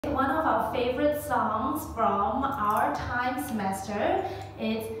favorite songs from our time semester.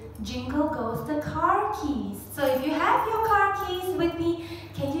 It's Jingle Goes the Car Keys. So if you have your car keys with me,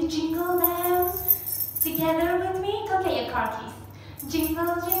 can you jingle them together with me? Go get your car keys.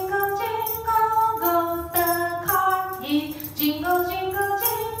 Jingle, jingle, jingle goes the car keys. Jingle, jingle,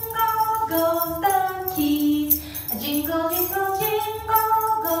 jingle goes the keys. Jingle, jingle, jingle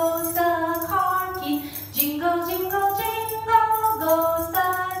goes the car keys. Jingle, jingle, jingle goes the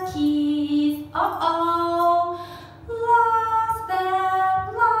keys. Uh-oh, lost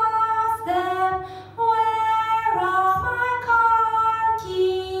them. Where are my car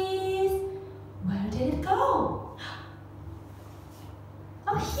keys? Where did it go?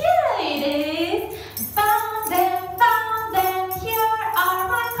 Oh, here it is. Found them. Here are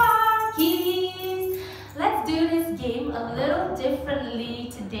my car keys. Let's do this game a little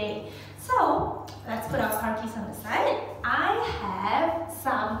differently today. So, let's put our car keys on the side. I have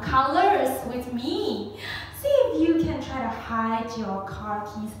some colors with me. See if you can try to hide your car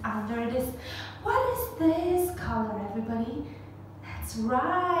keys under this. What is this color, everybody? That's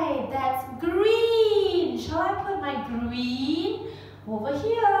right, that's green. Shall I put my green over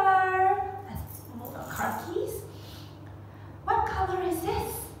here? Let's move our car keys. What color is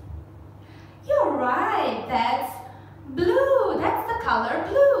this? You're right, that's blue. That's the color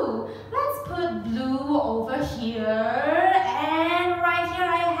blue. Let's put blue over here. And right here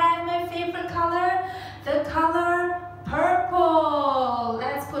I have my favorite color, the color purple.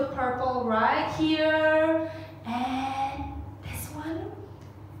 Let's put purple right here. And this one.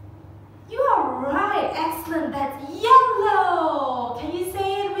 You are right. Excellent. That's yellow. Can you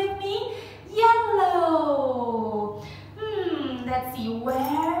say it with me? Yellow. Let's see.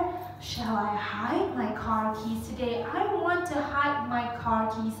 Where shall I hide my car keys today? I want to hide my car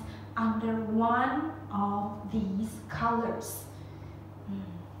keys under one of these colors.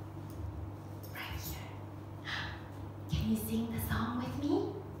 Right here. Can you sing the song with me?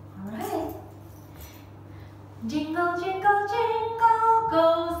 Alright. Jingle, jingle, jingle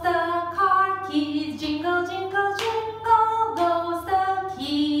goes the car keys. Jingle, jingle, jingle goes the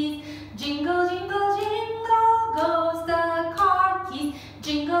keys. Jingle, jingle, jingle goes the car keys.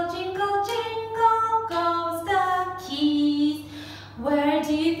 Jingle, jingle, jingle goes the keys. Where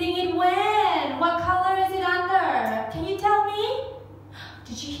do you think it went? What color is it under? Can you tell me?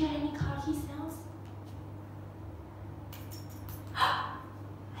 Did you hear any car key sounds? I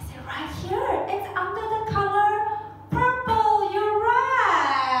said right here. It's under the color purple. You're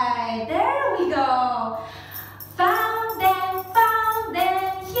right. There we go. Found them.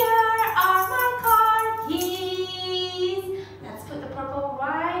 Here are my car keys. Let's put the purple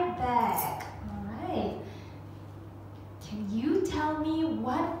right back. Alright. Can you tell me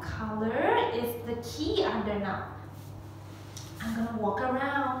what color is the key under now? I'm gonna walk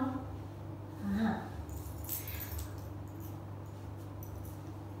around.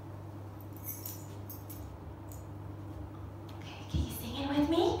 Okay, can you sing it with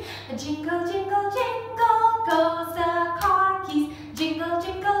me? Jingle, jingle, jingle goes the car keys. Jingle,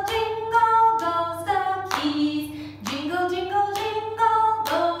 jingle, jingle goes the keys. Jingle, jingle, jingle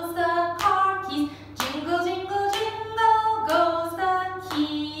goes the car keys. Jingle, jingle, jingle goes the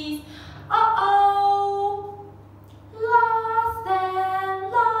keys. Uh-oh, lost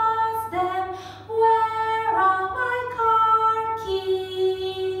them. Where are my car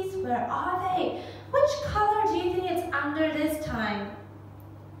keys? Where are they? Which color do you think it's under this time?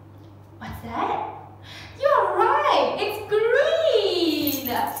 What's that? You're right, it's green.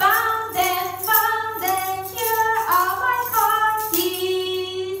 Found them. Here are my car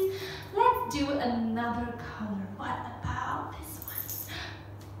keys. Let's do another color. What about this one?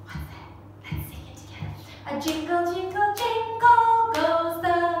 What's that? Let's sing it together. A jingle, jingle, jingle goes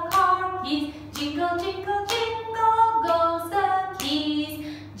the car keys. Jingle, jingle, jingle goes the keys.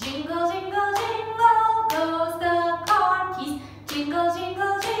 Jingle, jingle, jingle goes the car keys. Jingle,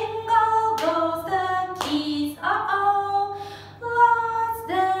 jingle, jingle goes the keys. Uh-oh, lost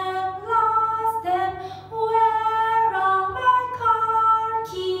them. Where are my car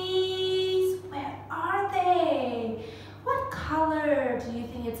keys? Where are they? What color do you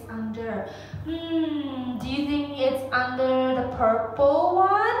think it's under? Do you think it's under the purple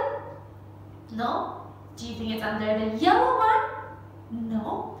one? No? Do you think it's under the yellow one?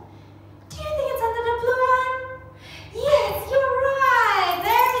 No? Do you think it's under the blue one? Yes, you're right.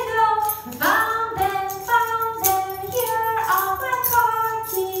 There we go. Found them. Here are my car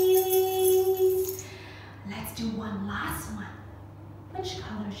keys. Let's do one last one. Which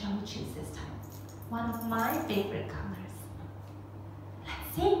color shall we choose this time? One of my favorite colors.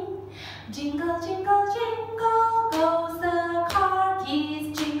 Let's sing. Jingle, jingle, jingle goes the car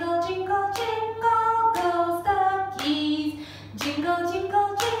keys. Jingle, jingle, jingle.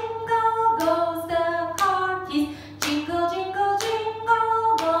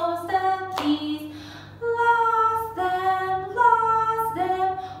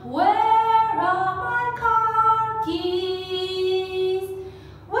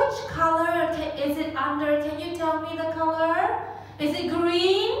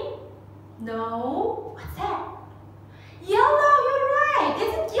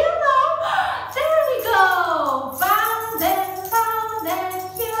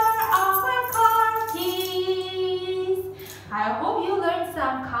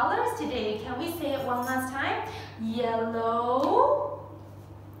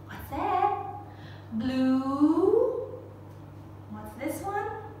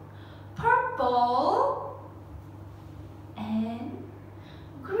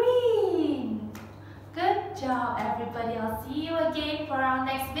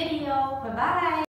 video. Bye-bye.